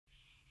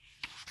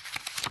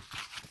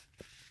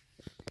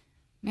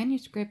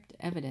Manuscript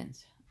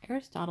evidence.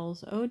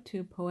 Aristotle's Ode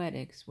to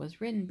Poetics was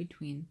written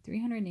between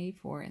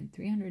 384 and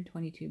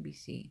 322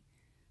 BC.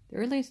 The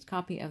earliest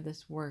copy of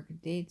this work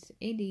dates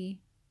AD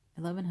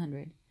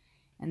 1100,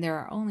 and there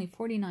are only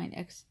 49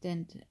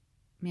 extant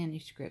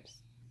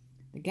manuscripts.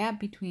 The gap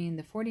between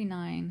the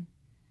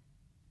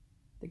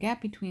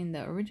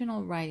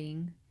original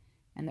writing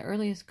and the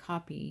earliest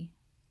copy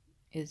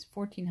is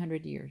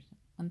 1400 years,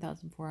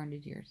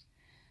 1400 years.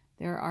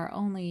 There are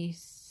only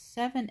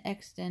 7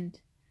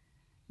 extant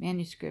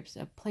manuscripts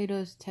of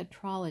Plato's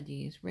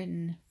tetralogies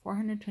written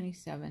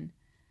 427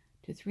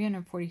 to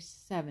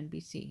 347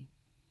 BC.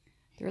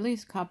 The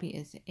earliest copy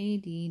is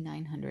AD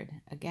 900,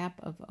 a gap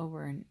of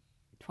over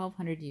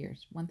 1200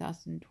 years,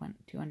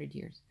 1200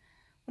 years.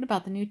 What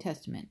about the New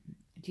Testament?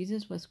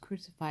 Jesus was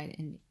crucified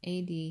in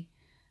AD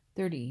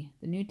 30.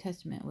 The New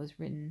Testament was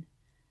written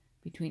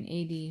between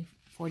AD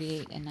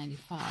 48 and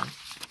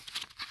 95.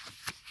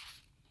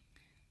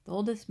 The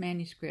oldest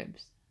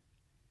manuscripts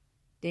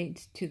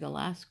dates to the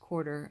last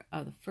quarter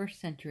of the 1st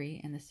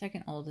century, and the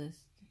second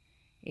oldest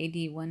AD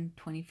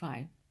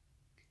 125.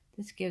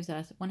 This gives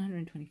us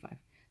 125.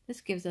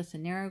 This gives us a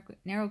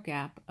narrow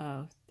gap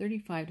of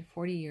 35 to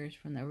 40 years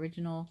from the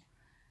originals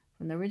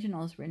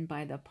written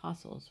by the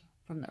apostles.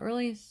 From the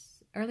early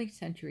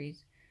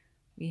centuries,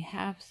 we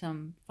have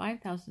some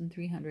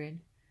 5,300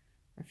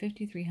 or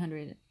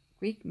 5,300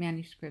 Greek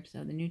manuscripts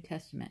of the New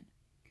Testament.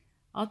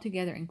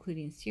 Altogether,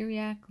 including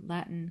Syriac,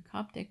 Latin,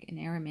 Coptic, and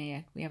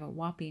Aramaic, we have a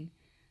whopping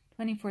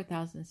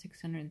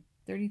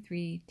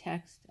 24,633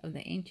 texts of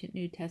the ancient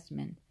New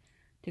Testament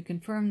to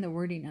confirm the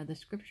wording of the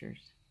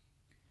scriptures.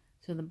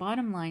 So the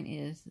bottom line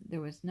is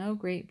there was no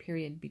great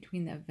period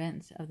between the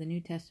events of the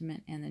New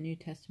Testament and the New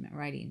Testament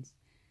writings,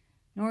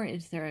 nor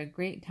is there a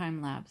great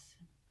time lapse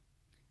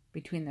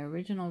between the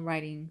original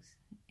writings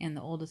and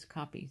the oldest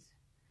copies.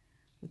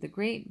 With a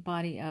great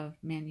body of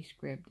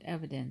manuscript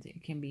evidence,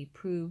 it can be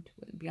proved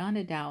beyond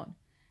a doubt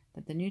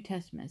that the New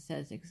Testament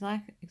says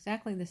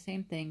exactly the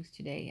same things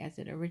today as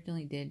it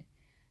originally did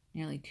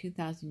nearly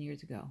 2,000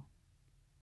 years ago.